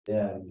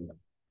Yeah.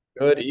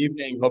 Good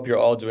evening. Hope you're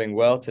all doing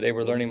well. Today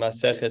we're learning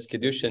Maseches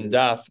Kiddushin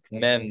Daf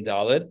Mem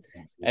Dalid,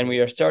 and we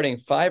are starting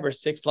 5 or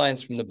 6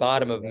 lines from the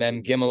bottom of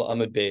Mem Gimel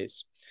Amud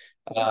Beis.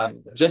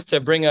 Just to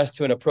bring us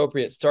to an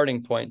appropriate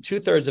starting point,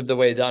 2/3 of the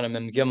way down in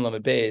Mem Gimel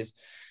Amud Beis,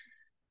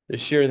 the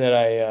shiur that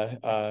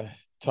I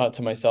taught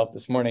to myself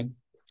this morning.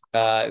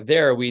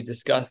 There we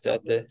discussed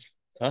at the.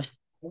 Huh?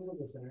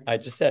 I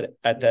just said it.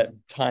 At that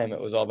time,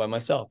 it was all by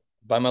myself,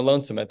 by my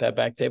lonesome at that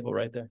back table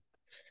right there.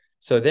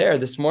 So there,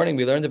 this morning,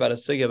 we learned about a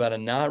sugya about a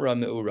nara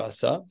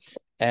me'urasa.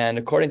 And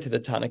according to the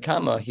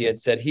Tanakama, he had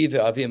said, he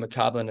ve'avi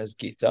makablan as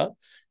gita,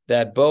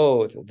 that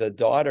both the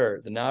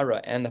daughter, the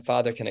nara, and the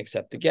father can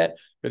accept the get.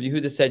 Rabbi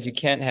Yehuda said you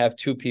can't have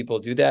two people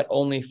do that.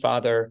 Only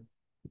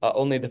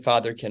the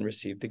father can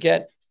receive the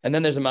get. And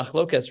then there's a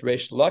machlokas,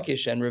 Reish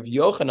Lakish and Rav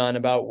Yochanan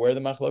about where the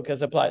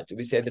machlokas applies. Do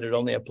we say that it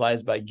only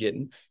applies by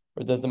gittin,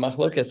 or does the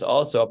machlokas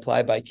also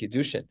apply by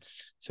kiddushin?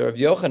 So Rav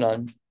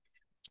Yochanan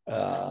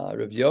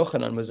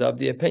was of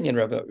the opinion.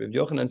 Rav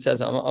Yochanan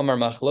says, "Amar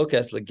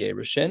machlokes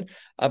legerushin,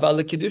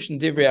 aval lekiddushin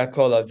divrei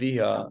akol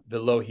aviha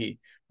velohi."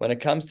 When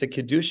it comes to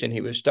kiddushin, he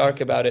was stark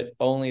about it.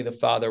 Only the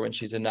father when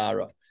she's a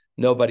nara,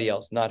 nobody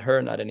else, not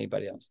her, not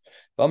anybody else.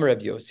 Amar Rav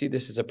Yossi,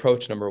 this is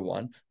approach number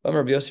one.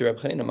 Amar Rav Yossi, Rav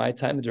Chanina, my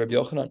time is Rav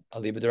Yochanan,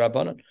 aliba de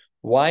Rabbanan.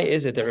 Why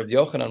is it that Rav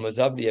Yochanan was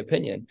of the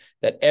opinion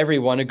that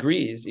everyone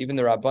agrees, even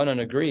the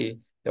Rabbanan agree,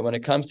 that when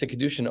it comes to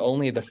kiddushin,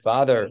 only the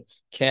father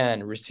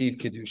can receive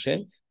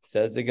kiddushin?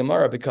 Says the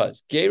Gemara,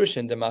 because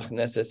gerushin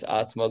demachneses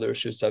atzma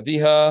l'reshus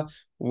aviha.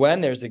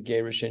 When there's a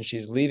gerushin,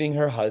 she's leaving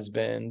her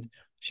husband.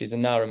 She's a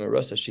nara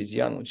merusa. She's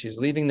young when she's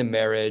leaving the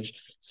marriage.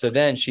 So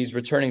then she's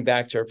returning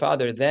back to her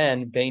father.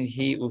 Then bein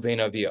hi uvein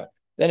avia.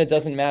 Then it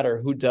doesn't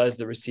matter who does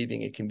the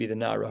receiving. It can be the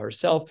nara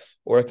herself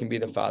or it can be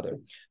the father.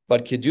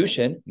 But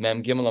kiddushin,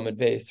 mem gimel amud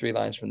beis, 3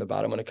 lines from the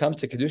bottom. When it comes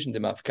to kiddushin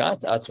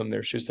demafkat atzma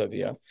l'reshus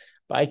avia,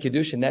 by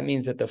kiddushin that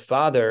means that the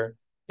father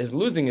is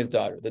losing his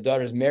daughter. The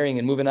daughter is marrying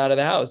and moving out of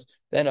the house.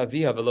 Then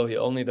aviha velohi,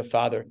 only the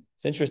father.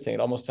 It's interesting. It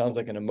almost sounds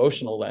like an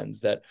emotional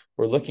lens that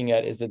we're looking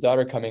at. Is the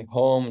daughter coming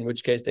home? In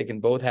which case they can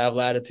both have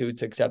latitude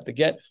to accept the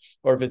get.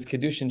 Or if it's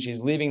kiddushin,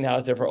 she's leaving the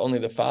house, therefore only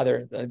the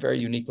father. A very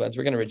unique lens.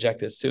 We're going to reject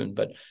this soon,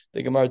 but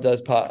the Gemara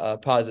does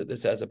posit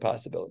this as a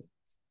possibility.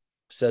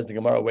 Says the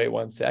Gemara, wait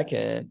 1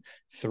 second.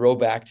 Throw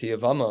back to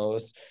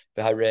Yavamos.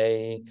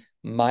 V'harei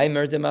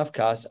maimer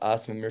demafkas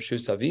asma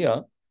mirshus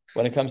avia.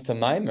 When it comes to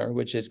Maimer,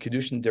 which is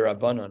Kiddushin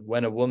Derabanan,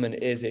 when a woman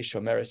is a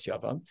Shomeres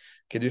Yavam,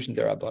 Kiddushin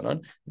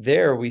Derabanan,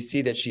 there we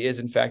see that she is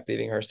in fact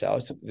leaving her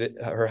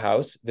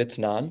house,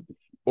 Vitnan,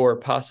 or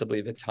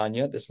possibly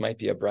Vitanya. This might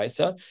be a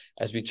Brisa.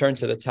 As we turn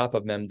to the top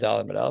of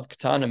Memdal Medalv,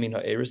 Ketana Mino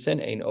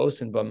Erusin, Ein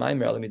Osin Ba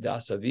Maimer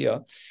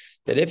Alamidasavia,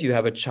 that if you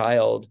have a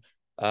child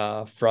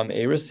from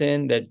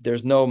Erusin, that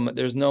there's no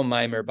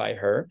Maimer by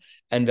her.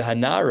 And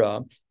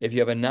V'hanara, if you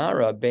have a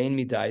Nara, Bein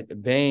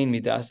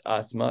Midas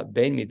Atzma,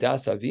 Bein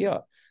Midas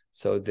Avia.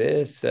 So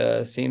this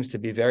seems to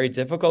be very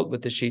difficult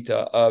with the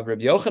shita of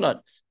Rabbi Yochanan,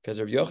 because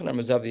Rabbi Yochanan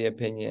was of the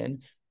opinion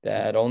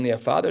that only a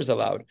father is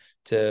allowed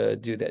to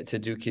do that, to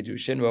do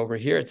kiddushin. Over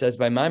here it says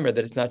by Maimer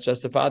that it's not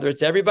just the father,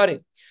 it's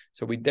everybody.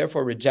 So we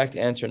therefore reject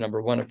answer number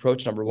one,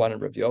 approach number one in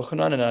Rabbi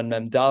Yochanan. And on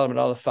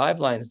Memdal 5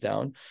 lines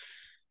down,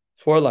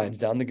 4 lines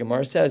down, the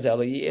Gemara says,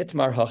 Eli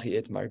itmar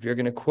hachi itmar. If you're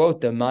going to quote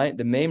the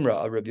Memra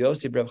of Rabbi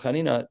Yossi Rav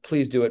Chanina,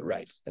 please do it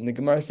right. And the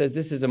Gemara says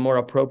this is a more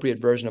appropriate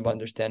version of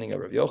understanding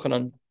of Rabbi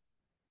Yochanan.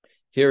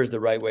 Here is the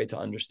right way to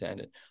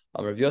understand it.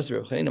 Rav Yossi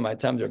Rav Chanina, my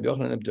time, Rabbi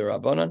Yochanan ibn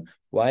Rabbanan.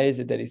 Why is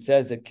it that he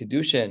says that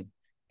kiddushin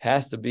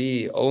has to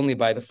be only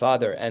by the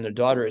father and the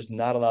daughter is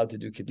not allowed to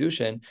do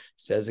kiddushin?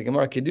 Says the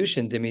Gemara,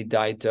 kiddushin dimi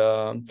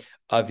daita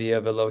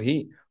avia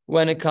velohi.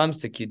 When it comes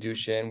to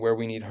kiddushin, where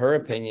we need her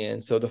opinion,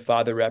 so the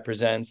father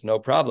represents, no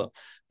problem.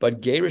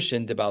 But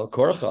gerushin de bal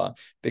korcha,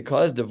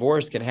 because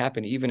divorce can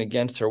happen even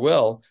against her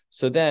will,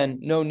 so then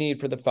no need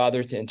for the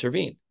father to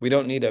intervene. We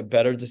don't need a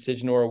better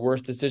decision or a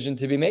worse decision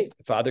to be made.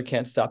 The father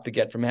can't stop the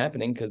get from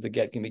happening because the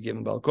get can be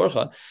given bal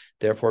korcha.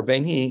 Therefore,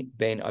 bein hi,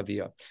 bein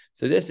avia.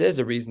 So this is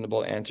a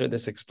reasonable answer.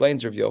 This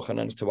explains Rav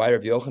Yochanan as to why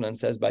Rav Yochanan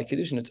says by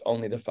kiddushin it's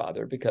only the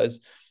father,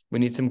 because we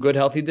need some good,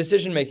 healthy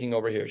decision-making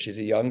over here. She's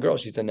a young girl.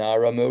 She's a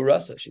Nara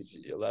Mu'rasa. She's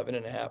 11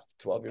 and a half,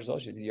 12 years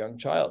old. She's a young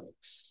child.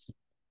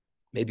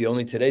 Maybe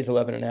only today's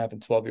 11 and a half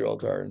and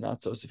 12-year-olds are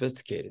not so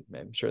sophisticated.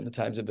 I'm sure in the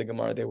times of the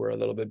Gemara, they were a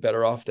little bit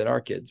better off than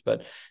our kids.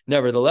 But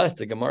nevertheless,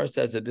 the Gemara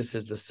says that this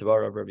is the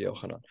Svara of Rabbi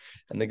Yochanan.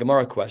 And the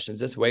Gemara questions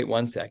this. Wait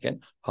 1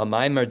 second. We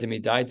already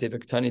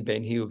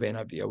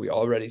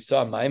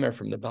saw Maimer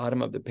from the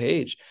bottom of the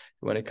page.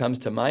 When it comes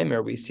to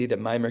Maimer, we see that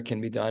Maimer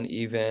can be done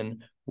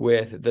even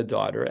with the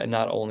daughter and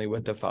not only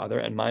with the father,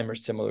 and Maimer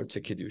similar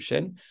to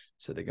Kiddushin.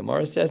 So the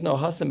Gemara says, no,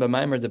 Hasan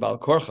b'Maimer de Bal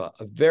Korcha,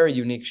 a very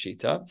unique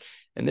shita.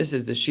 And this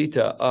is the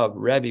shita of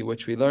Rebbe,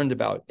 which we learned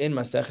about in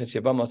Maseches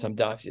Yevamos on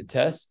Daf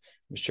Yotes.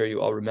 I'm sure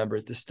you all remember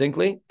it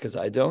distinctly, because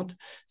I don't.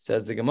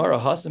 Says the Gemara,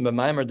 Hasan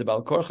b'maimer de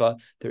bal korcha,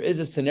 there is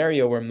a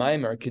scenario where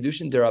maimer,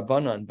 Kiddushin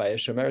derabanan, by a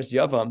shomeres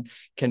yavam,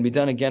 can be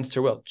done against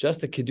her will.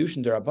 Just a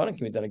Kiddushin derabanan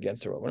can be done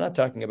against her will. We're not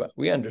talking about,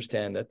 we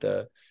understand that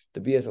the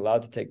bia is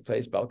allowed to take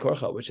place bal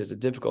korcha, which is a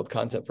difficult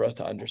concept for us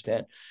to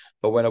understand.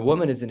 But when a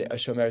woman is in a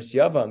shomeres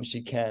yavam,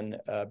 she can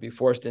be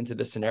forced into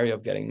the scenario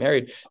of getting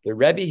married. The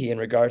Rebbe, in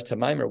regards to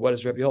maimer, what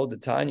does Rebbe hold? The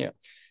Tanya.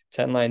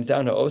 10 lines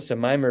down, Osa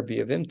Maimer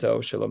Biavimto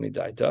Shalomi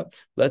Daita.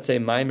 Let's say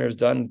Maimer is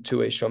done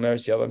to a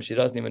Shomeres Yavam. She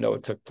doesn't even know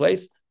it took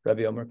place.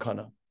 Rabbi Omer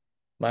Kana.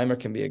 Maimer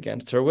can be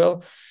against her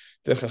will.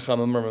 And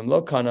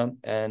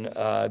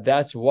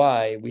that's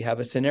why we have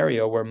a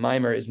scenario where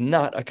Maimer is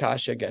not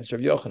Akasha against Rav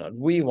Yochanan.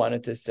 We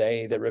wanted to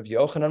say that Rav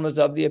Yochanan was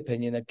of the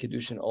opinion that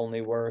Kiddushin only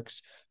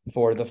works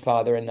for the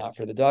father and not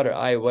for the daughter.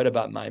 What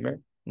about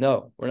Maimer?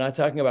 No, we're not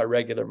talking about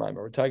regular Maimer.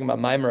 We're talking about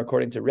Maimer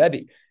according to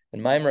Rebbe.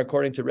 And Maimer,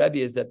 according to Rebbe,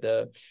 is that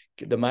the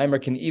Maimer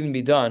can even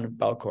be done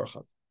Bal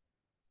Korcha.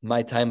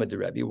 My time with the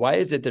Rebbe. Why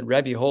is it that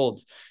Rebbe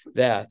holds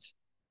that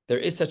there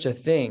is such a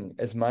thing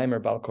as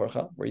Maimer Bal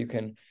Korcha, where you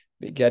can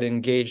get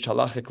engaged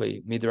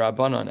halachically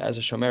midrabanan as a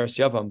shomeres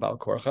yavam Bal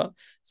Korcha?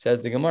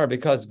 Says the Gemara,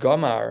 because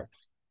Gomar,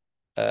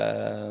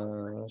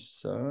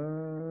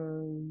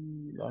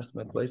 lost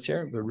my place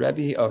here. The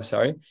Rebbe,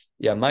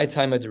 my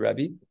time with the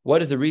Rebbe.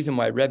 What is the reason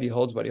why Rebbe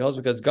holds what he holds?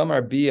 Because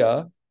Gomar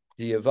Bia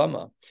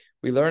Diyavama.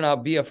 We learn our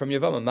bia from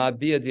Yavama, ma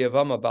bia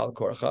diavama bal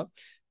korcha.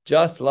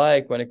 Just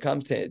like when it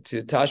comes to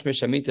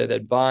tashmish hamita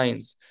that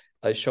binds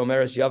a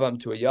shomeres yavam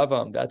to a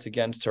yavam, that's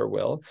against her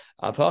will.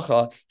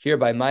 Avacha, here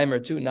by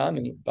Maimer too,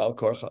 nami bal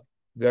korcha.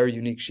 Very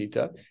unique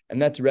shita.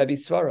 And that's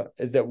Rebbe's svara,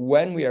 is that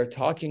when we are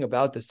talking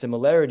about the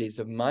similarities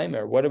of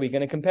Maimer, what are we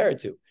going to compare it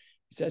to? He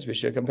says we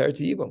should compare it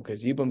to Yibum,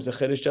 because Yibum's a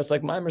chiddush just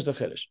like Maimer's a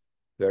chiddush.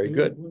 Very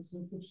good. What's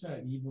the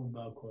shot? Yibum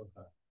bal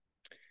korcha.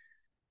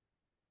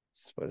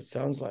 That's what it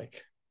sounds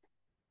like.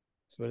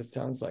 That's what it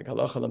sounds like.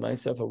 Halacha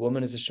l'maisa, if a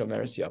woman is a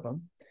shomeres yavam,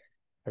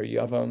 her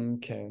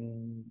yavam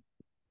can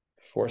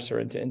force her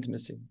into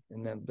intimacy,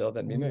 and then they'll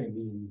be married.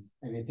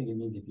 And I think it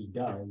means if he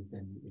does,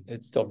 then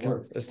it still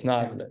counts. It's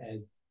not.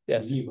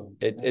 Yes, yibum,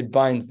 it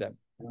binds them.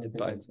 It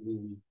binds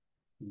them.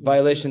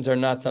 Violations are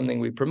not something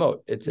we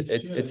promote. It's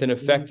an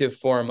effective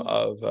form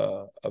of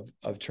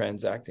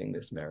transacting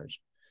this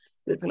marriage.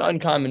 It's an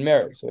uncommon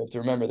marriage, so we have to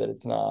remember that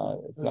it's not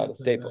a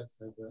staple.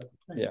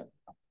 Yeah.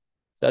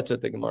 So that's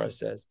what the Gemara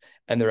says.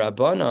 And the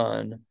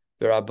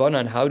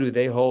Rabbanan, how do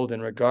they hold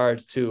in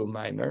regards to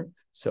Maimer?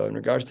 So in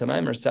regards to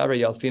Maimer, Sabra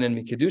Yalfinan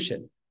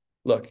Mikidushin.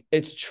 Look,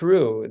 it's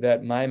true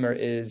that Maimer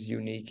is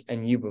unique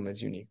and Yibum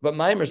is unique, but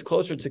Maimer is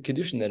closer to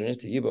Kiddushin than it is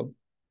to Yibum.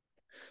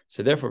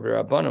 So therefore, the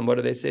Rabbanan, what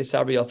do they say?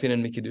 Sabra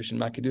Yalfinan Mikidushin,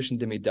 Makidushin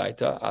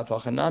Demidaita,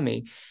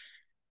 Afachanami.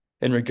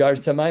 In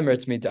regards to Maimer,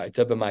 it's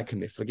midaita b'may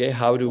kamiflage.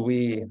 How do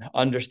we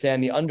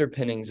understand the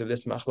underpinnings of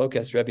this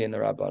machlokes Rebbe and the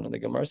Rabban? And the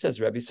Gemara says,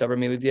 Rebbe savar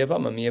mili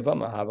diavama mi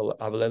yavama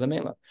havale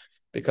lamela.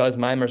 Because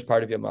Maimer is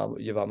part of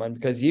Yavama, and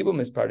because Yibum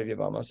is part of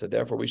Yavama, so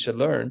therefore we should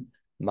learn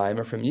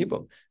Maimer from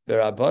Yibum. The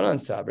Rabbanan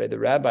Sabre, the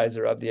rabbis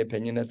are of the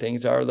opinion that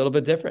things are a little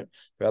bit different.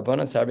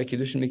 Rabbanan Sabre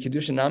Kiddushin mi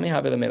Kiddushin nami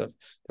havale lamela.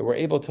 That we're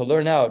able to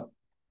learn out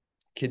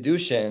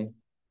Kiddushin.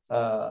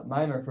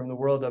 Maimer from the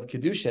world of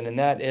Kiddushin, and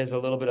that is a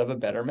little bit of a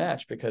better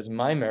match because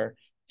Maimer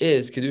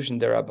is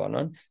Kiddushin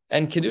derabanan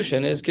and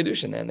Kiddushin is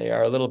Kiddushin, and they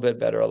are a little bit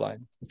better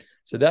aligned.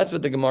 So that's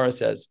what the Gemara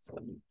says,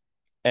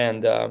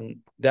 and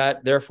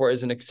that therefore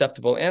is an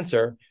acceptable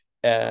answer,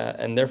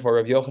 and therefore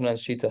Rav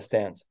Yochanan's shita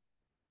stands.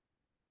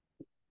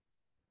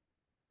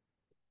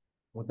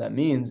 What that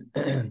means,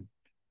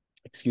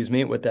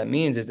 what that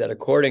means is that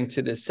according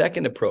to the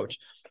second approach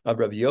of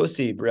Rav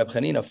Yossi, Reb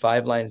Chanina,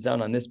 5 lines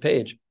down on this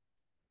page,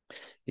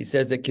 he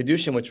says that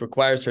Kiddushin, which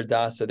requires her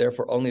das, so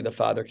therefore only the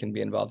father can be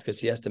involved because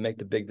he has to make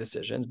the big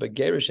decisions. But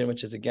Gerushin,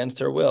 which is against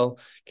her will,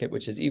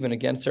 which is even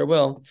against her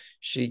will,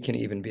 she can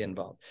even be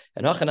involved.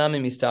 And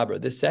Hachanami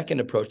Mistabra, this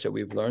second approach that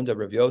we've learned of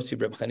Rav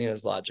Yossi, Reb Chanina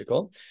is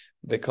logical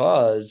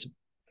because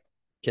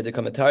the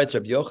commentaries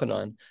of Rav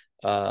Yochanan,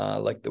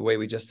 like the way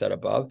we just said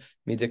above,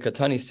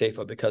 Midikatani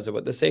Seifa, because of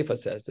what the Seifa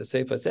says. The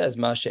Seifa says,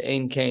 Ma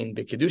she'ein kain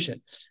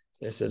b'Kiddushin.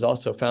 This is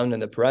also found in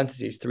the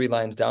parentheses, 3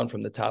 lines down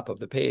from the top of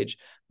the page.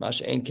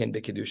 Masha ein ken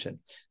b'Kiddushin.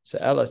 So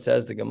Ella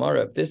says the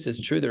Gemara, if this is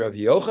true, the Rav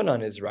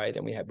Yochanan is right,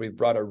 and we've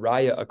brought a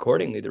raya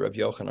accordingly. The Rav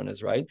Yochanan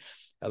is right.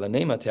 Ella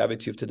nema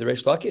te'abituv to the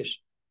Reish Lakish.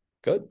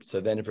 Good. So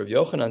then, if Rav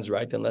Yochanan's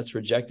right, then let's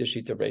reject the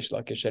sheet of Reish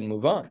Lakish and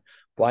move on.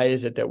 Why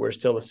is it that we're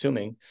still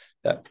assuming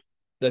that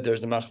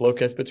there's a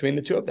machlokes between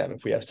the two of them?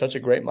 If we have such a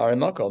great Mari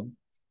Makom,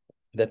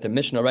 that the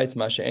Mishnah writes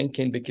Masha ein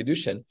kain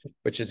b'Kiddushin,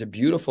 which is a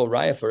beautiful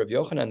raya for Rav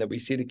Yochanan, that we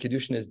see the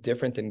Kiddushin is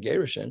different than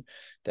Gerushin,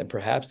 then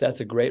perhaps that's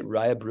a great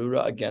raya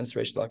brura against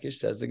Reish Lakish.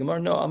 Says the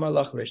Gemara, no, Amar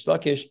Lach Reish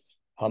Lakish,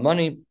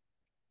 Hamani,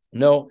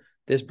 no,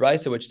 This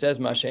brisa which says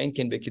Masha'en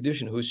kin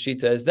bekiddushin, whose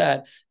shita is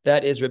that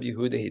is Rabbi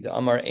Yehuda.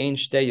 Amar ein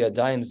shtei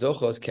yadayim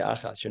zochos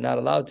ke'achas. You're not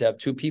allowed to have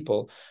two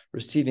people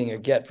receiving a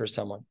get for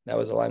someone. That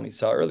was a line we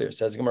saw earlier. It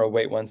says Gemara,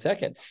 wait 1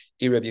 second.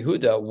 Rabbi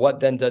Yehuda, what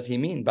then does he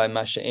mean by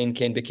Masha'en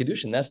kin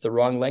bekiddushin? That's the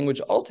wrong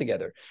language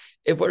altogether.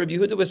 If what Rabbi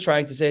Yehuda was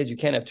trying to say is you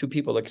can't have two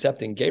people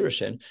accepting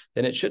gerushin,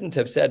 then it shouldn't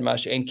have said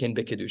Masha'en kin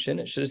bekiddushin.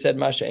 It should have said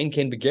Masha'en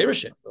kin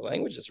begerushin. The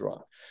language is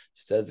wrong.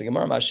 Says the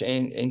Gemara,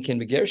 Masha'en kin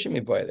begerushin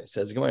miboyle.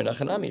 Says the Gemara,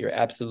 Nachanami, you're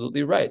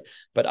absolutely right.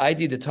 But I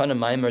did the Tana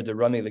Maimer de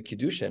Rami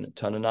lekiddushin,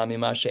 Tana Nami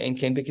Masha'en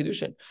kin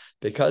bekiddushin.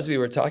 Because we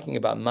were talking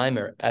about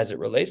Maimer as it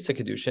relates to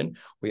kiddushin,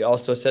 we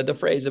also said the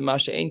phrase of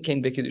Masha'en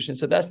kin bekiddushin.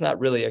 So that's not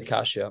really a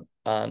kasha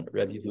on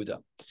Rabbi Yehuda.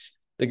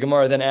 The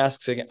Gemara then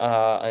asks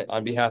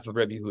on behalf of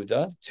Rabbi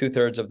Yehuda,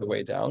 2/3 of the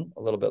way down,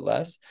 a little bit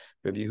less.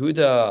 Rabbi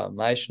Yehuda,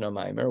 Maishna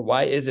Maimer.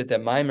 Why is it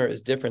that Maimer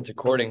is different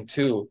according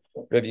to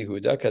Rabbi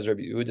Yehuda? Because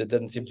Rabbi Yehuda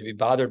doesn't seem to be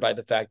bothered by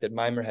the fact that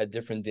Maimer had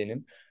different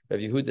dinim.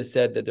 Rabbi Yehuda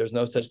said that there's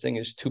no such thing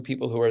as two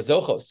people who are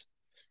zochos.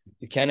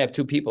 You can't have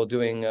two people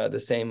doing the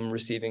same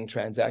receiving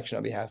transaction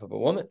on behalf of a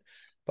woman.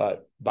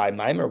 But by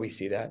Maimer, we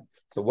see that.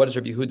 So what does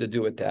Rabbi Yehuda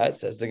do with that?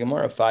 Says the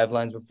Gemara 5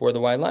 lines before the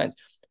white lines.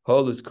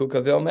 Holus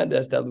kuka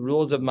ve'omedes, that the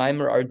rules of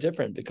Maimer are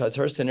different because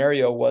her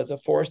scenario was a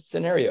forced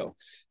scenario.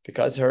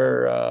 Because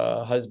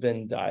her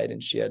husband died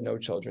and she had no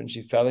children,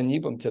 she fell in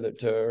yibum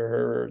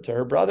to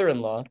her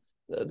brother-in-law.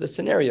 The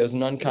scenario is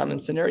an uncommon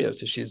scenario,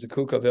 so she's the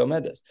kuka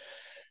ve'omedes.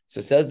 So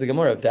says the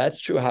Gemara, if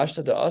that's true,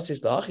 hashta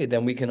da'asis lahachi,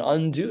 then we can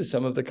undo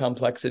some of the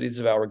complexities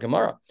of our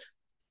Gemara.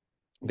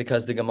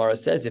 Because the Gemara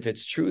says, if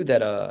it's true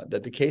that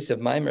the case of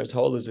Maimer's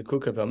whole is a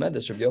kuka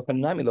v'omedes, Rabbi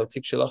Yochanan lo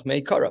tik shelach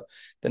meikara,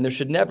 then there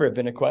should never have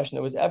been a question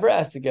that was ever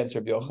asked against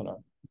Rabbi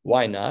Yochanan.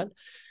 Why not?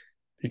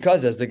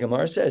 Because as the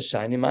Gemara says,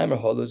 shiny Maimer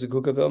whole is a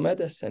kuka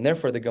v'omedes, and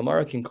therefore the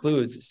Gemara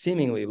concludes,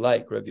 seemingly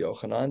like Rabbi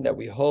Yochanan, that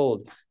we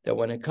hold that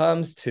when it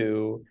comes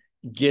to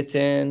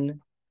gittin.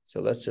 So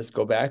let's just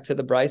go back to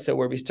the brisa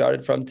where we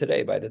started from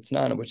today by the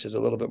Tanana, which is a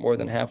little bit more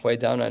than halfway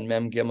down on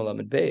Mem Gimel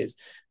Amud Beis.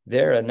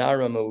 There, a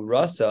Nara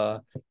Mu'rasa,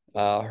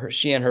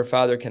 she and her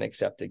father can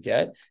accept a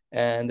get,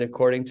 and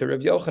according to Rav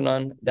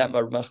Yochanan, that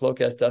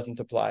machlokas doesn't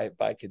apply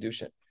by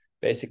Kiddushin.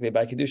 Basically,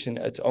 by Kiddushin,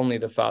 it's only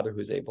the father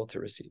who's able to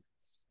receive.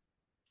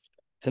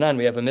 Tanan,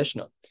 we have a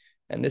Mishnah,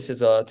 and this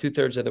is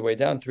 2/3 of the way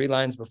down, 3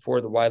 lines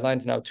before the wide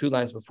lines, now 2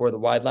 lines before the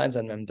wide lines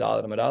on Mem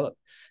Daled Amud Aleph.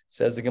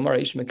 Says the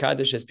Gemara, Ish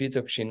Mekadesh es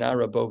pitok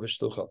shinara bo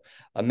v'shlucha.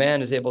 A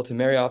man is able to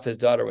marry off his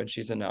daughter when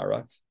she's a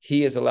nara.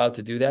 He is allowed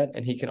to do that,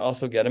 and he can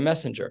also get a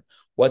messenger.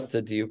 What's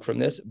the diuk from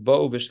this?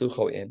 Bo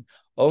v'shlucho in.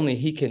 Only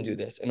he can do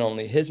this, and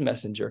only his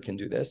messenger can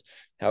do this.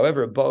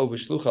 However, bo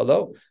v'shlucha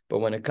lo. But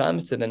when it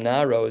comes to the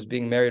nara who is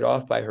being married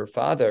off by her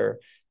father,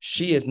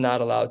 she is not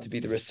allowed to be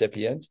the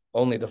recipient.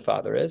 Only the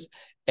father is,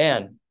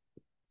 and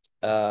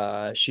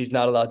she's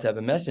not allowed to have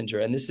a messenger.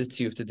 And this is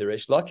tiyufta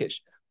deresh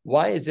lakish.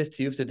 Why is this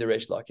tiyufta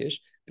deresh lakish?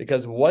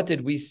 Because what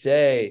did we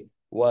say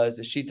was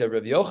the shita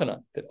Rabbi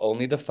Yochanan, that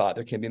only the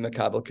father can be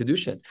makabel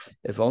kedushin.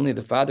 If only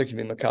the father can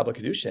be makabel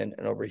kedushin,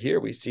 and over here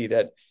we see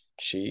that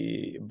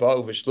she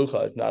ba'u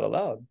v'shlucha is not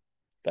allowed.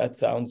 That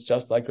sounds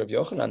just like Rabbi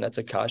Yochanan. That's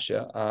a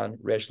kasha on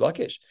Resh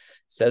Lakish.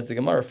 Says the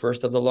Gemara,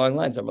 first of the long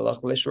lines,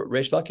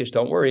 Resh Lakish,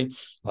 don't worry.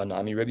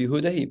 Hanami Rabbi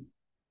Yehuda.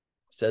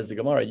 Says the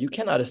Gemara, you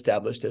cannot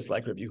establish this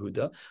like Rabbi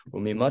Yehuda.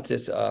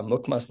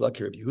 Mukmas like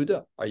Rabbi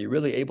Yehuda. Are you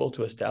really able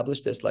to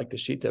establish this like the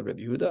shita of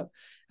Rabbi Yehuda?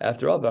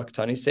 After all,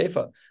 Vaktani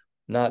Seifa,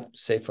 not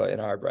Seifa in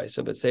our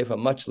brisa, but Seifa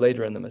much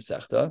later in the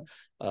Masechta.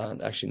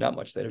 Actually, not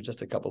much later,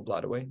 just a couple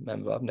blot away.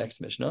 Memvav,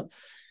 next Mishnah.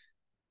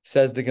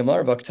 Says the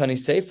Gemara, Vaktani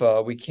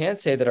Seifa, we can't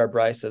say that our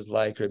brisa is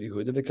like Rabbi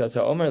Yehuda because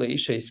Ha'omer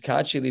le'isha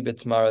iskachi li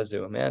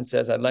b'tmarazu. A man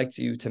says, I'd like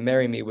you to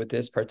marry me with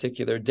this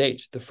particular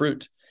date, the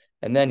fruit.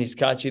 And then he's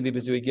kachi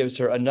libazu, he gives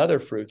her another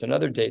fruit,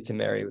 another date to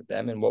marry with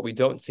them. And what we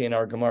don't see in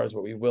our Gemara is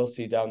what we will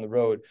see down the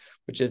road,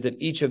 which is that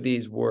each of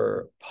these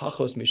were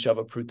pachos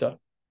mishava pruta,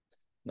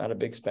 not a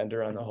big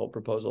spender on the whole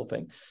proposal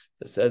thing.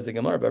 That says the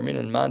Gemara,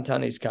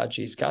 mantani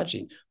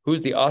iskachi.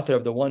 Who's the author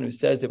of the one who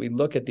says that we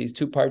look at these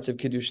two parts of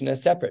Kiddushin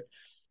as separate?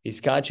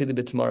 Iskachi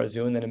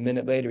libitmarazu, and then a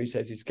minute later he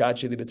says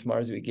iskachi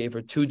libitmarazu. He gave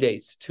her 2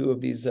 dates, 2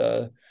 of these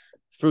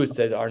fruits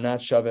that are not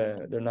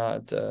shava, they're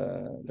not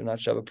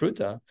shava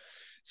pruta.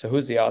 So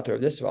who's the author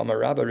of this? Amar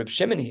Rabba Reb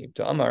Shimon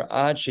to Amar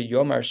Ad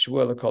Sheyomar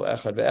Shvua L'Kol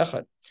Echad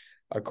VeEchad.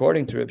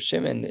 According to Reb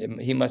Shimon,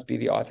 he must be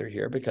the author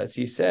here because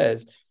he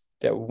says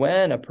that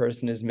when a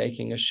person is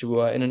making a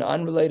shvua in an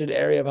unrelated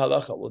area of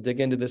halacha, we'll dig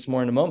into this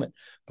more in a moment.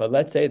 But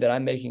let's say that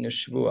I'm making a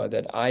shvua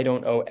that I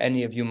don't owe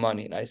any of you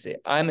money, and I say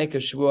I make a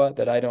shvua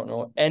that I don't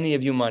owe any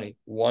of you money.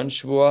 One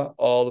shvua,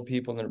 all the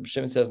people. And Reb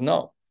Shimon says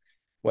no.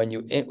 When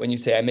you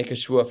say, I make a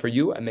shvua for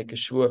you, I make a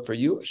shvua for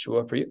you, a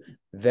shvua for you,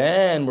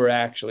 then we're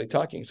actually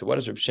talking. So what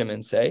does Reb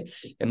Shimon say?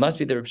 It must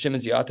be that Reb Shimon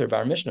is the author of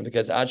our Mishnah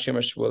because Ad Shemar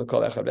Shvua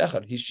L'Kol Echad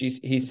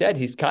VeEchad. He said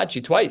he's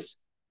kachi twice.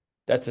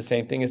 That's the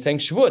same thing as saying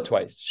Shavua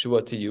twice,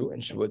 Shavua to you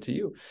and Shavua to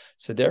you.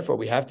 So therefore,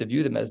 we have to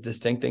view them as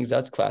distinct things.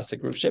 That's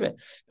classic Rav Shimon.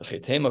 If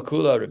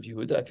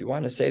you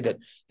want to say that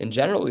in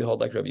general we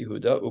hold like Rav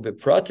Yehuda,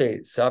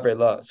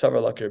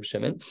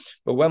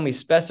 but when we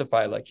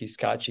specify like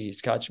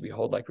Hiskachi, we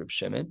hold like Rav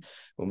Shimon.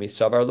 When we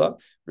savar la,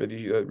 Rav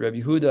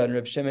Yehuda and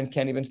Rav Shimon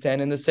can't even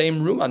stand in the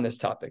same room on this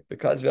topic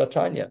because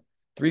V'altanya,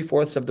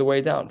 3/4 of the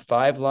way down,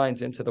 5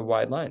 lines into the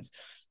wide lines.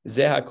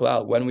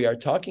 Zehaklal, when we are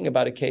talking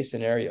about a case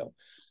scenario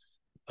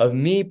of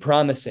me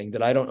promising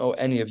that I don't owe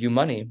any of you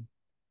money,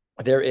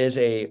 there is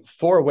a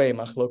 4-way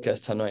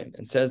machlokes tanoim.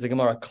 And says the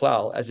Gemara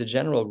klal, as a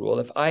general rule,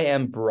 if I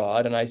am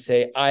broad and I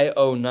say I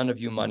owe none of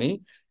you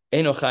money,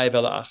 eino chayev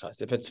ela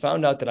achas. If it's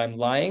found out that I'm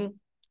lying,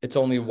 it's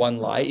only one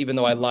lie, even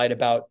though I lied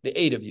about the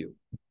 8 of you.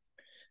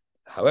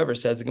 However,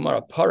 says the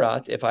Gemara,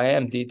 parat, if I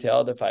am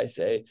detailed, if I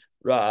say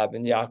Rab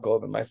and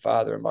Yaakov and my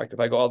father and Mark, if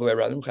I go all the way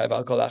around,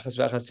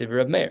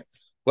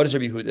 what does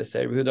Rabbi Yehuda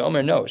say? Rabbi Yehuda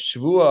Omer, no,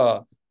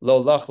 shvua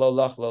lo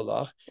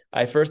lach.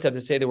 I first have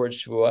to say the word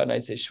shvua, and I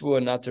say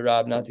shvua not to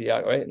Rab, not to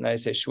Yaakov, right? And I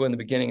say shvua in the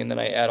beginning, and then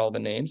I add all the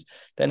names.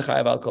 Then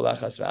chayav al kol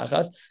achas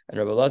v'achas. And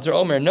Rabbi Lazar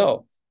Omer,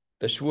 no,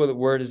 the shvua, the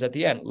word is at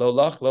the end. Lo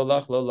lach,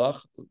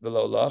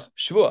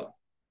 shvua.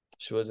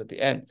 Shvua is at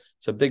the end.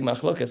 So big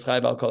machlokas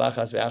chayav al kol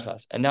achas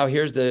v'achas. And now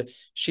here's the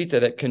shita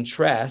that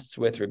contrasts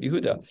with Rabbi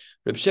Yehuda.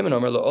 Rabbi Shimon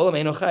Omer lo olam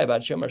eino chayav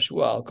ad shemar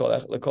shvua al kol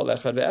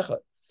echad ve'echad.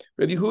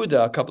 Rabbi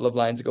Yehuda, a couple of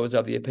lines ago, is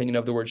of the opinion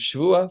of the word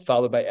shvua,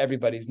 followed by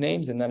everybody's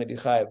names, and then I'd be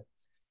chayav.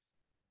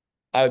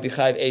 I would be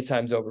chayav 8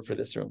 times over for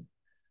this room.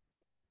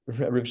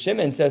 Rabbi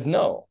Shimon says,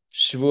 no,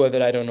 shvua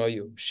that I don't know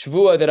you.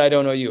 Shvua that I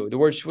don't know you. The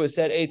word shvua is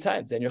said 8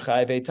 times, then you're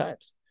chayav 8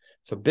 times.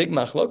 So big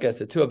machlokas,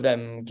 the two of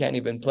them can't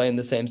even play in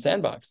the same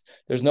sandbox.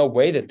 There's no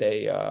way that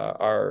they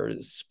are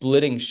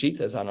splitting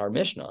shitas on our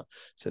Mishnah.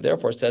 So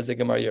therefore, says the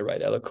Gemara, you're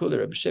right. Elakula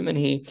Rabbi Shimon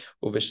he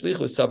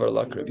uveshlichu savar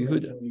lak Rabbi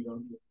Yehuda.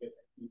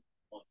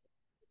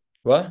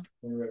 What?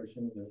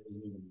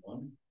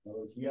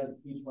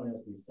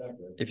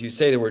 If you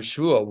say the word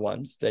shvua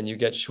once, then you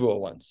get shvua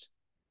once.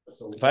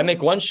 So if I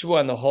make one shvua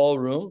in the whole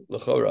room,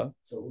 l'chora.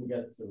 So who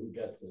gets it?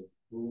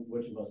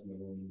 Which of us in the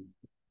room?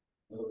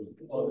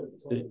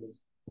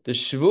 The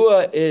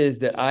shvua is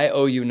that I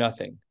owe you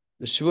nothing.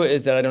 The shvua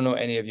is that I don't owe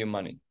any of you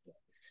money.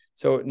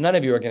 So none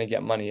of you are going to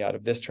get money out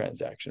of this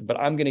transaction, but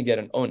I'm going to get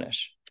an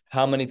onesh.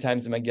 How many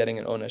times am I getting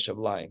an onesh of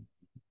lying?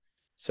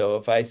 So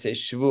if I say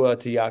shvua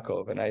to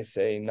Yaakov and I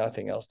say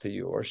nothing else to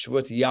you, or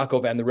shvua to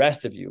Yaakov and the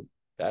rest of you,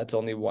 that's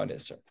only one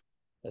isser.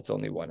 That's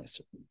only one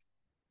isser.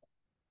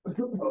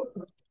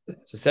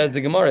 So says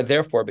the Gemara,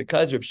 therefore,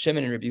 because Reb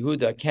Shimon and Reb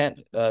Yehuda can't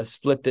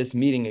split this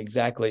meeting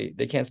exactly,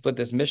 they can't split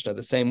this Mishnah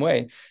the same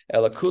way.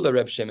 Elakula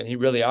Reb Shimon, he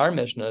really our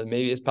Mishnah,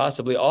 maybe it's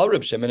possibly all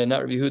Reb Shimon and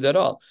not Reb Yehuda at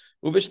all.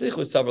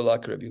 Uveshlichus savar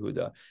lak Reb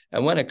Yehuda.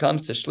 And when it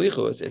comes to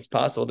shlichus, it's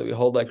possible that we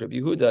hold like Reb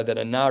Yehuda that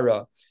a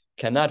nara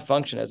cannot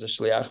function as a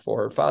shliach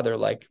for her father,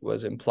 like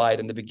was implied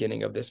in the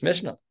beginning of this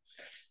Mishnah.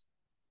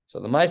 So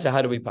the Maisa,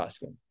 how do we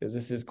paskin? Because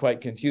this is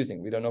quite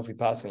confusing. We don't know if we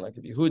paskin like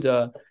Rabbi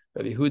Yehuda.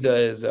 Rabbi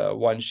Yehuda is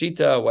one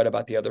shita. What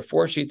about the other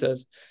 4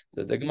 shitas?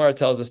 So the Gemara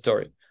tells a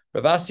story.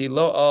 Ravasi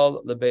lo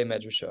al lebei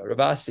medrasha.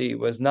 Ravasi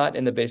was not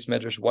in the base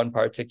medrash one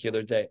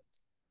particular day.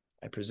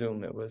 I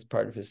presume it was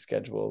part of his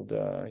scheduled,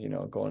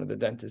 going to the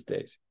dentist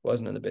days.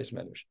 Wasn't in the base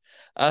medrash.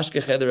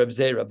 Ashkeched Reb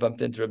Zera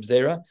bumped into Reb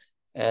Zera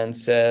and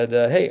said,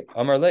 "Hey,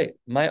 Amar le,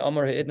 my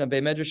Amar ha'idna bei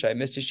medrash. I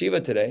missed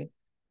yeshiva today.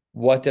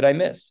 What did I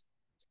miss?"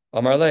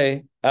 Amar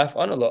le, af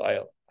analo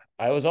ayel.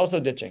 I was also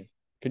ditching.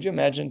 Could you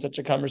imagine such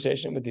a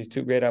conversation with these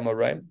 2 great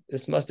Amoraim?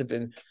 This must have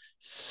been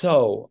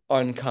so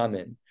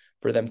uncommon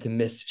for them to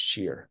miss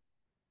shiur.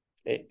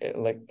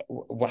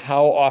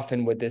 How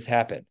often would this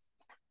happen?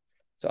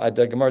 So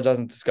the Gemara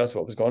doesn't discuss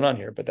what was going on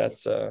here, but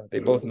that's they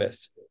both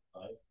missed.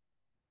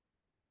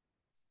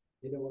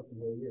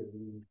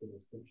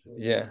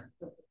 Yeah.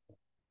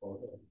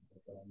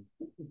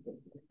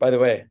 By the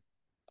way,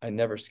 I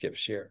never skip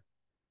shiur.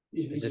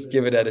 I just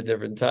give it at a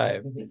different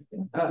time.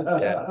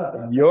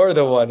 Yeah, you're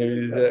the one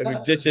who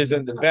ditches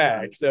in the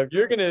back. So if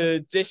you're gonna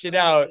dish it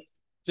out,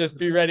 just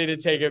be ready to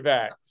take it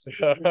back.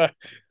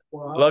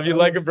 Wow, love you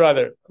like a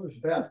brother. It was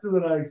faster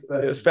than I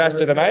expected. It was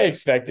faster than I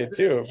expected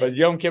too. But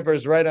Yom Kippur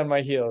is right on my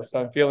heels, so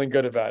I'm feeling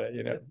good about it.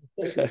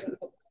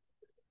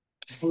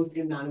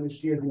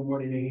 Anonymous shiur in the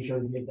morning, making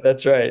sure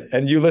that's right.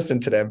 And you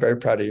listen today. I'm very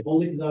proud of you.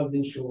 Only because I was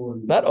in shul.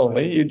 Not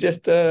only, you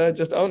just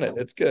own it.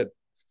 It's good.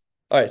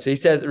 All right, so he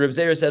says, Reb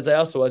Zera says, I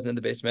also wasn't in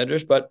the base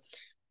medrash, but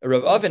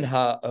Rav Avin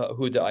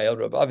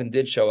Rav Avin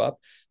did show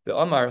up. The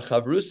Amar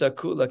Chavrusa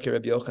Kula Ki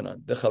Rabbi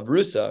Yochanan. The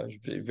Chavrusa,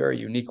 a very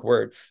unique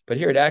word, but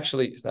here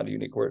it's not a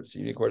unique word, it's a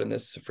unique word in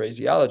this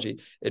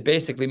phraseology. It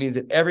basically means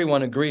that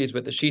everyone agrees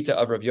with the Shita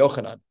of Rav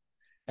Yochanan.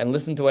 And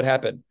listen to what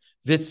happened.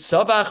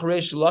 Vitzavach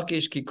Reish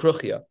Lakish Ki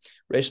Kruchya.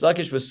 Reish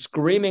Lakish was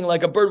screaming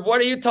like a bird. What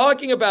are you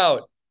talking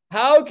about?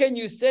 How can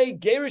you say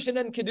Gerushin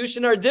and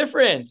Kiddushin are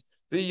different?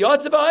 The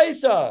Yotzav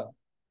Ha'isa.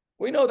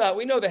 We know that.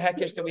 We know the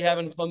hekesh that we have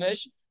in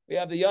Chumash. We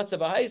have the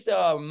Yotzav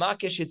Ha'isa,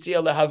 Makesh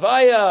Yitzia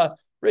Lehavaya.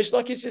 Reish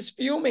Lakish is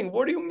fuming.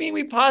 What do you mean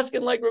we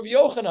paskin like Rav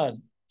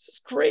Yochanan? This is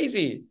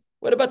crazy.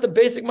 What about the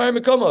basic Mar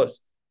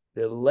Mikomos?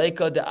 The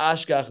Leika de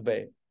Ashkach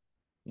Be.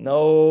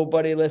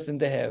 Nobody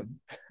listened to him.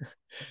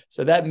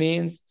 So that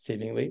means,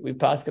 seemingly, we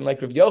paskin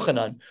like Rav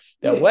Yochanan,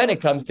 that when it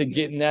comes to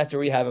Gittin, that's where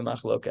we have a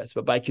machlokas.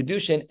 But by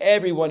Kiddushin,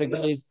 everyone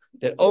agrees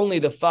that only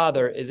the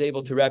father is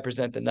able to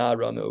represent the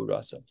Na'ara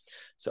Me'urasa.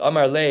 So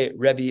Amar Le,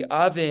 Rabbi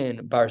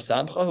Avin Bar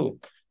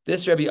Samchahu.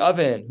 This Rabbi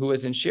Avin, who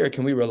was in shiur,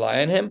 can we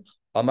rely on him?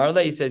 Amar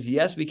Le, he says,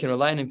 yes, we can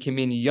rely on him.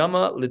 Kimin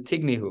Yama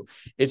Litignihu.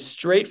 It's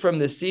straight from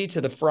the sea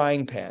to the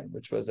frying pan,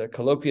 which was a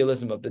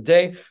colloquialism of the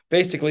day.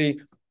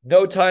 Basically,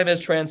 no time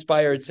has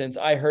transpired since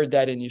I heard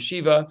that in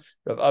yeshiva.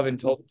 Rav Avin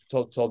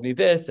told me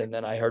this, and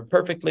then I heard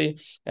perfectly,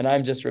 and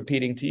I'm just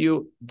repeating to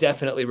you,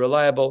 definitely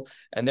reliable,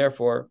 and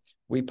therefore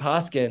we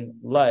paskin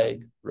like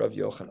Rav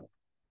Yochanan.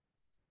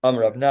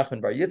 Rav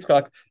Nachman Bar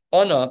Yitzchak,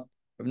 Ana,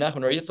 Rav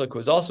Nachman Bar Yitzchak, who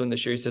was also in the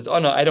shiur, he says,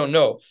 Ana, I don't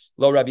know.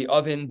 Lo Rabbi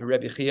Avin,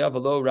 Rabbi Chia,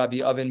 v'lo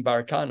Rabbi Avin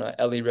Bar Kana,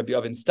 Eli Rabbi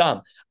Avin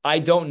Stam. I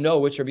don't know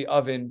which Rabbi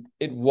Avin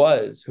it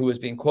was who was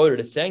being quoted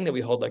as saying that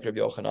we hold like Rabbi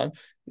Yochanan.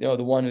 You know,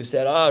 the one who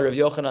said, Rabbi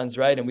Yochanan's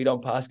right, and we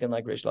don't paskin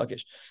like Rish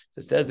Lakish. So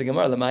it says the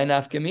Gemara, L'may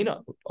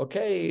nafkamina.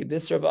 Okay,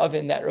 this Rav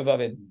Avin, that Rav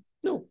Avin.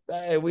 No,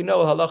 we know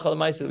halacha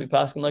l'maisa that we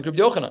paskin like Rabbi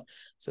Yochanan.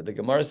 So the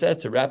Gemara says,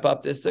 to wrap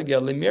up this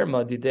sugya,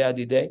 Limirma didei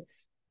adidei.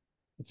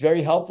 It's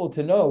very helpful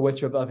to know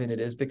which Rav Avin it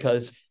is,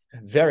 because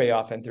very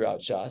often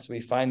throughout Shas, we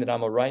find that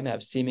Amoraim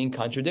have seeming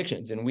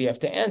contradictions, and we have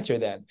to answer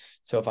them.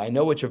 So if I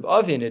know which Rav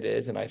Avin it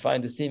is, and I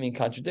find the seeming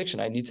contradiction,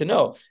 I need to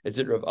know, is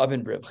it Rav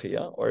Avin Breb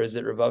Chia, or is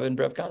it Rav Avin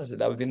Breb Kana? So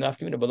that would be the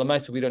nafkamina. But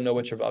l'maisa, we don't know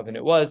which Rav Avin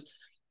it was.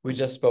 We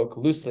just spoke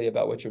loosely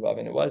about which Rav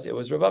Avin it was. It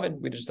was Rav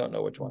Avin. We just don't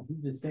know which one.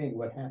 You're just saying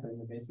what happened in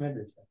the base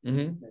medrash.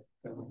 Mm-hmm.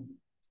 So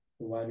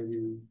why do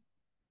you?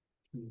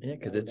 Yeah,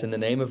 because it's in the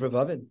name of Rav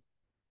Avin.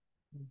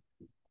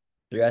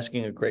 You're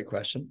asking a great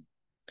question.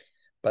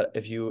 But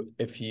if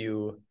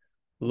you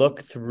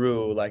look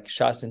through like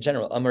Shas in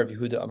general, Amar Rav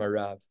Yehuda, Amar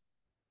Rav,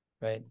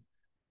 right?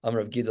 Amar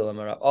Rav Gidol,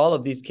 Amar Rav. All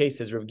of these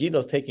cases, Rav Gidol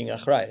is taking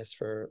achrayas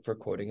for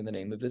quoting in the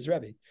name of his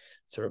Rebbe.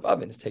 So Rav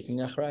Avin is taking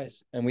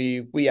achrayas. And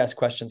we ask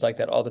questions like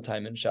that all the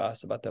time in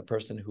Shas about the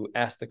person who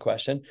asked the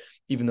question,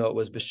 even though it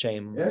was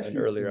b'shem an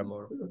earlier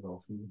Amor.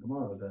 From the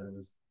Gemara that it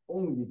was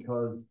only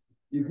because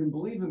you can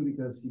believe him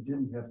because he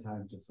didn't have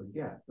time to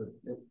forget, but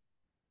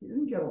you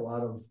didn't get a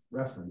lot of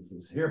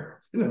references here.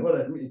 You know what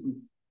I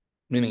mean?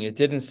 Meaning it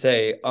didn't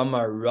say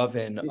Amar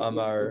Ravin,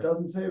 Amar. It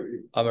doesn't say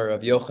Amar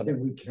Rav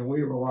Yochanan. Can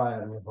we rely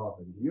on Rav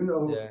Avin? You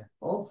know, yeah.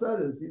 All it said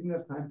is he didn't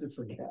have time to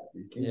forget.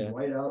 He came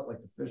right out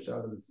like the fish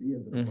out of the sea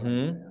into the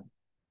frying pan.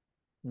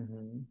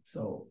 Mm-hmm.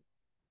 So,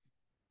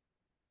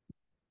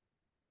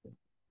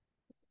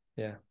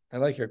 yeah, I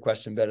like your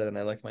question better than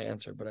I like my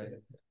answer, but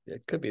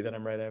it could be that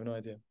I'm right. I have no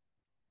idea.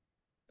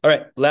 All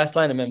right, last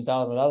line of Mem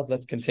Daled Aleph.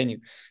 Let's continue.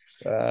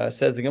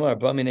 Says the Gemara,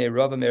 Bamine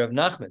Rava Meir of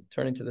Nachman,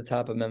 turning to the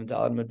top of Mem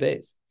Daled Mud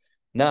Beis.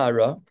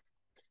 Na'ara,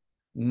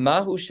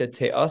 Mahu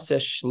shete'aseh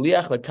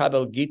shliach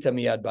lekabel gita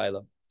miyad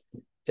baila.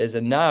 Is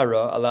a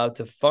Na'ara allowed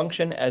to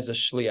function as a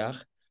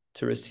shliach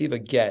to receive a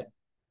get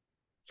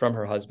from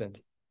her husband?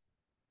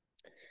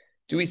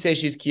 Do we say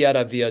she's kiyad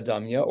avia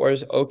damya, or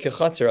is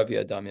kechatzer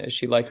avia damya? Is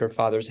she like her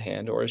father's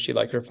hand, or is she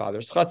like her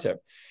father's chatzer?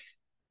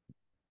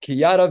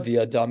 Kiyad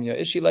avia damya,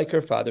 is she like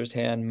her father's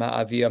hand? Ma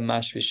avia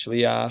mashvi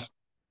shliach,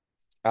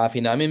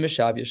 afinami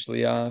mishavya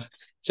shliach.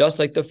 Just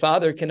like the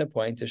father can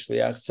appoint a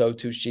shliach, so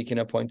too she can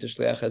appoint a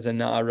shliach as a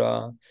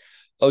na'ara.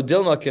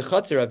 Odilma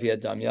kechatzer avia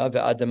damya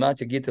ve'adama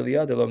tegita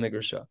liyad lo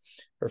migrasha.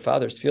 Her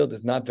father's field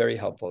is not very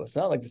helpful. It's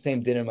not like the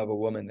same dinim of a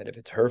woman that if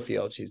it's her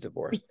field, she's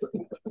divorced.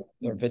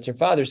 Or if it's her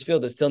father's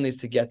field, it still needs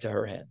to get to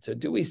her hand. So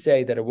do we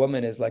say that a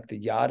woman is like the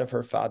yad of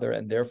her father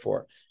and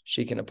therefore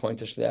she can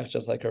appoint a shliach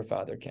just like her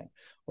father can?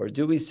 Or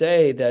do we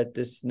say that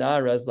this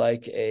nara is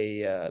like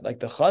like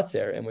the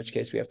chatzer, in which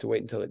case we have to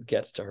wait until it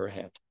gets to her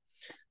hand?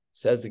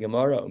 Says the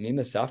Gemara,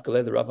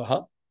 the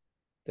Rava,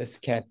 this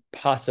can't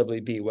possibly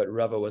be what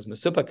Rava was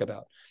masupak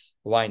about.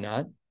 Why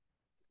not?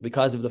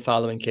 Because of the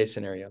following case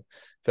scenario.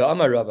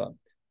 Amar Rava,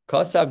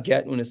 kasav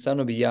get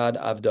unisanu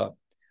biyad avda.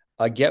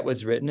 A get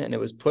was written and it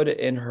was put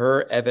in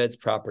her eved's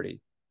property.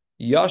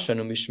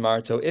 Yashanu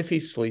mishmarto, if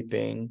he's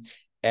sleeping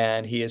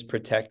and he is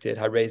protected,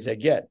 hareze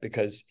get,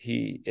 because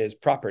he is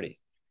property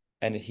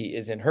and he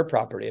is in her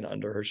property and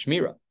under her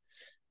shmira.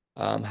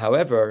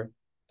 However,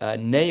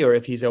 Neyor,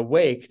 if he's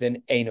awake,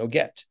 then Eino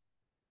get.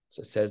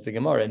 So says the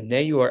Gemara,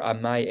 Neyor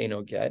amai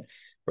Eino get.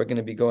 We're going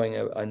to be going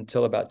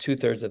until about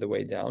 2/3 of the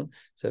way down.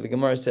 So the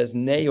Gemara says,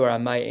 Neyor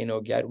amai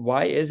Eino get.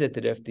 Why is it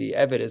that if the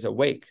Eved is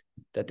awake,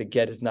 that the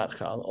get is not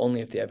chal?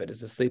 Only if the Eved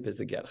is asleep is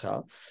the get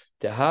chal.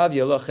 Tehav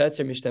yolo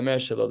chetzer mishtamer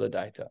shelo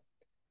l'daita.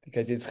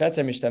 Because he's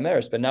chetzer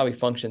mishtameres, but now he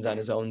functions on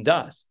his own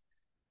das.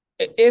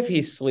 If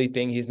he's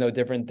sleeping, he's no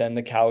different than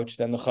the couch,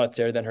 than the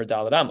chatzer, than her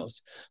daled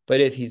amos. But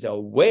if he's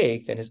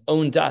awake, then his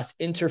own das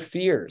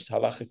interferes,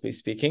 halachically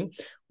speaking,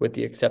 with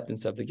the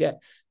acceptance of the get.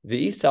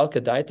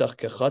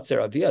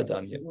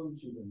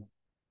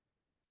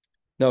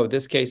 No,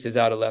 this case is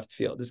out of left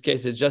field. This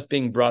case is just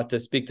being brought to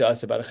speak to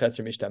us about a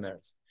chetzer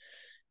mishtameres.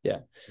 Yeah.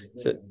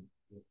 So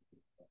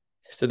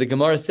So the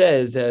Gemara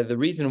says the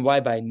reason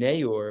why by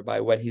Neur, by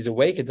when he's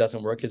awake, it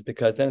doesn't work is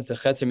because then it's a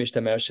Chetzer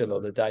Mishtamer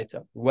Shelo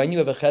L'Daita. When you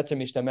have a Chetzer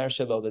Mishtamer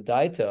Shelo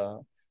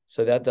L'Daita,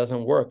 so that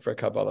doesn't work for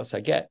Kabbalah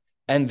Saget.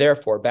 And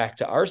therefore, back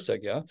to our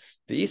sugya,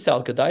 the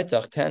Isal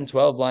Kedaitach 10,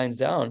 12 lines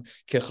down,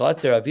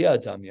 Kechatzer Avia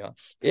Damya.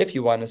 If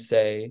you want to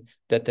say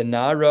that the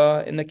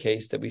Nara in the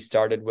case that we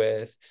started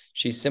with,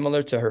 she's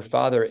similar to her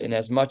father in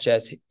as much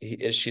as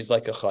she's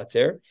like a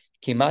Chatzer,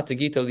 Kimat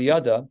Gita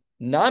Liyada,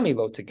 Nami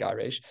lo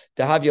tegaresh,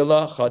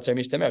 tahavyala chatzer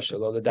mishtamer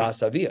shelo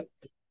l'das avia.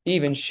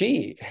 Even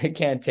she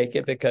can't take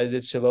it because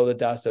it's shelo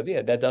l'das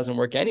avia. That doesn't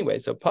work anyway.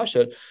 So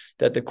pashut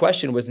that the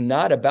question was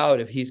not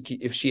about if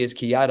she is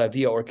kiyad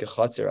avia or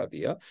kechatzer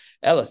avia.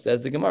 Ella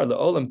says the Gemara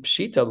leolam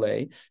pshita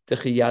le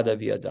techiyad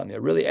avia damya.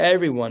 Really,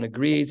 everyone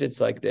agrees it's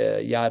like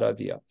the yad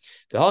avia.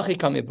 The hachi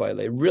kami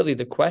baile. Really,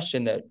 the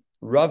question that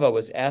Rava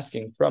was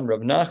asking from Rav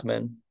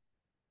Nachman.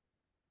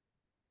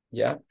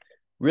 Yeah.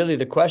 Really,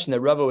 the question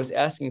that Rava was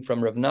asking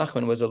from Rav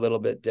Nachman was a little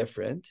bit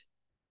different.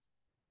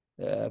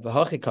 Third of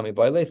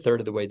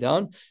the way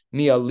down.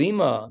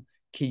 Mi'alima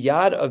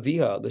kiyad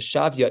aviha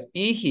l'shavya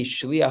ihi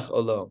shliach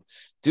olo.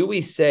 Do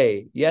we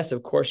say, yes,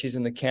 of course, she's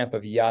in the camp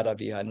of yad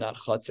aviha, not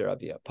chatzer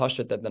aviha.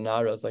 Pashat that the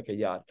nara is like a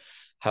yad.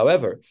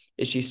 However,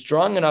 is she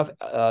strong enough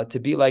to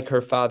be like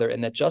her father,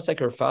 and that just like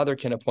her father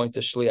can appoint a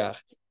shliach,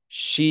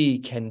 she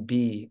can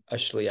be a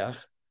shliach,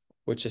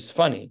 which is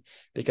funny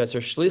because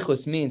her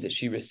shlichus means that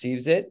she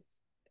receives it.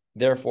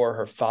 Therefore,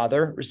 her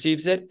father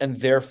receives it, and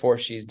therefore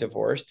she's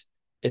divorced.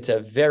 It's a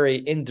very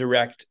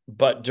indirect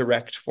but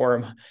direct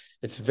form.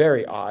 It's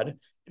very odd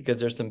because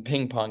there's some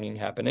ping-ponging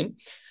happening.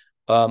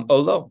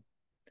 Olo.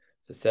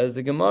 So says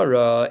the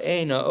Gemara,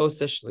 Eina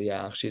osa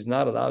shliach. She's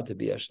not allowed to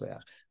be a shliach.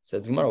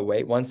 Says the Gemara,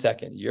 wait 1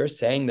 second. You're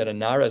saying that a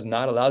nara is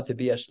not allowed to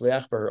be a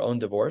shliach for her own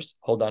divorce?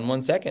 Hold on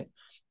 1 second.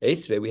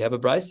 Esve, we have a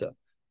brisa.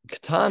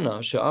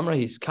 Ktana she'amra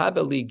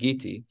hiskabeli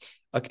giti.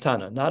 A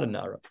ktana, not a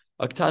nara.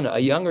 A ktana, a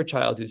younger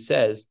child who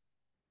says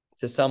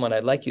to someone,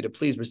 I'd like you to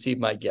please receive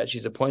my get.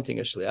 She's appointing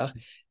a shliach.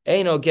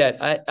 Eino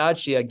get, ad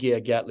she'agia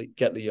get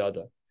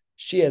liyada.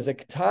 She as a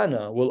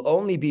ketana will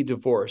only be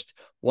divorced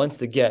once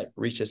the get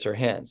reaches her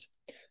hands.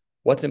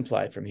 What's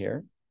implied from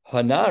here?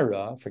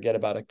 Hanara, forget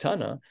about a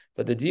ketana,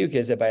 but the diuk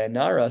is that by a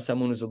nara,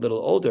 someone who's a little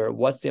older,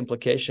 what's the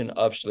implication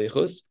of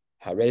shlichus?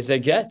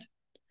 Hareze get.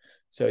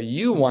 So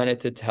you wanted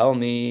to tell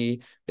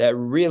me that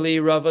really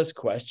Rava's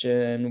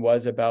question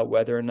was about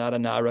whether or not a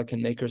nara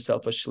can make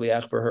herself a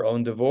shliach for her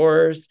own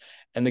divorce.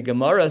 And the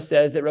Gemara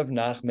says that Rav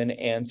Nachman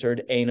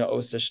answered Eina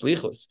osa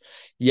shlichus.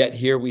 Yet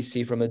here we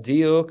see from a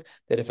diuk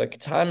that if a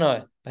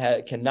ketana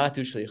cannot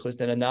do shlichus,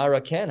 then a nara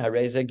can.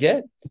 Hareza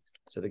get.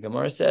 So the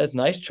Gemara says,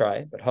 nice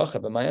try, but hacha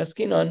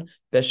b'mayaskinon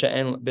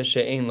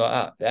b'she'ein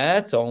lo'av.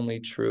 That's only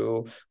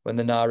true when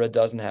the nara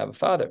doesn't have a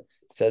father.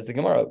 Says the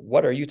Gemara,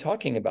 what are you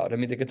talking about? I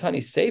mean, the Ketani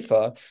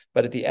seifa,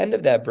 but at the end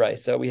of that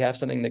brisa, we have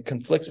something that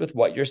conflicts with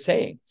what you're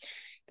saying.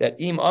 That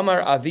im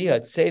amar aviha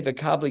tsei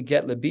v'kabli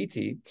get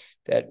lebiti,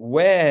 that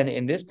when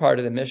in this part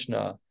of the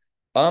Mishnah,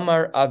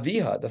 amar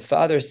aviha, the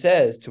father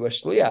says to a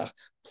shliach,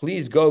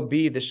 please go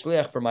be the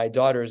shliach for my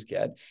daughter's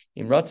get.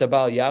 Imratza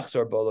bal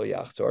yachzor bolo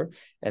yachzor,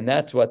 and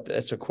that's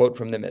a quote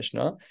from the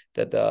Mishnah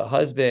that the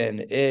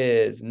husband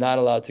is not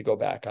allowed to go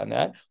back on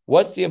that.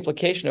 What's the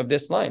implication of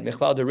this line?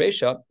 Michlal de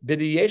Reisha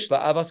b'diyesh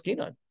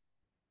la'avaskinan.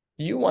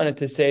 You wanted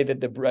to say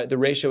that the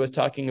Reisha was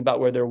talking about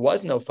where there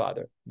was no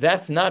father.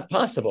 That's not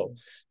possible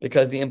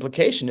because the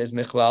implication is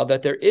Michlal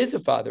that there is a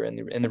father in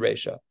the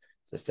Reisha.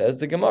 So says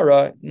the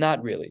Gemara,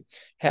 not really.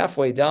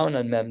 Halfway down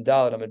on Mem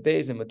Daled Amud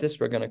Beis, and with this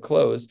we're going to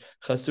close.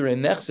 Chasurei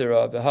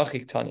mechzera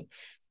v'hachik tani.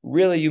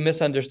 Really, you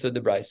misunderstood the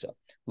brisa.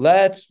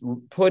 Let's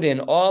put in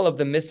all of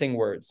the missing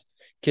words.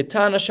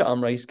 Kitana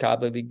she'amra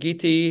hiskabli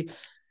ligiti.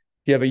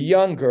 You have a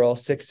young girl,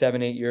 6,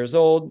 7, 8 years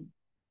old,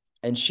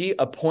 and she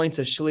appoints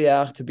a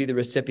shliach to be the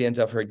recipient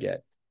of her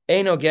get.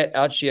 Eino get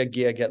ad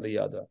she'agia get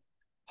liyada.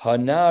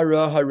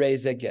 Hanara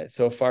hareze get.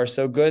 So far,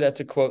 so good. That's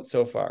a quote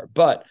so far.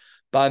 But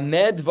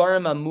Ba'med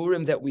dvarim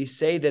amurim that we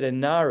say that a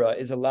nara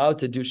is allowed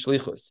to do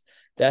shlichus.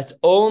 That's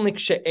only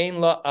kshe'ein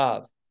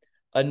la'av.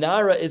 A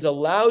nara is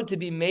allowed to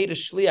be made a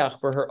shliach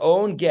for her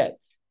own get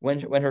when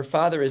her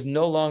father is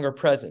no longer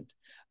present.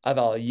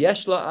 Aval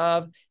yesh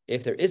la'av,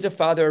 if there is a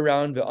father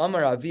around,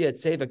 ve'amar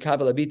aviyat seva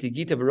kabel abiti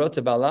gita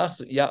v'rotza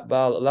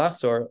bal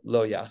lachzor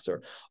lo yachzor.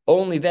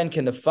 Only then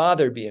can the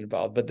father be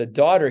involved, but the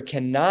daughter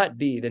cannot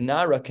be, the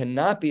nara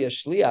cannot be a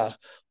shliach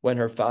when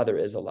her father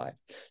is alive.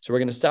 So we're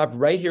going to stop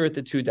right here at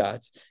the 2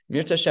 dots.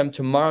 Mirza Hashem,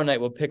 tomorrow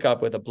night we'll pick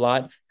up with a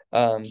blot.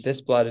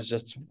 This blot is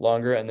just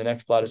longer and the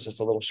next blot is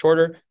just a little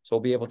shorter. So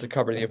we'll be able to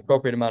cover the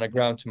appropriate amount of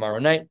ground tomorrow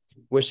night.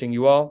 Wishing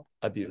you all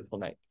a beautiful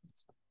night.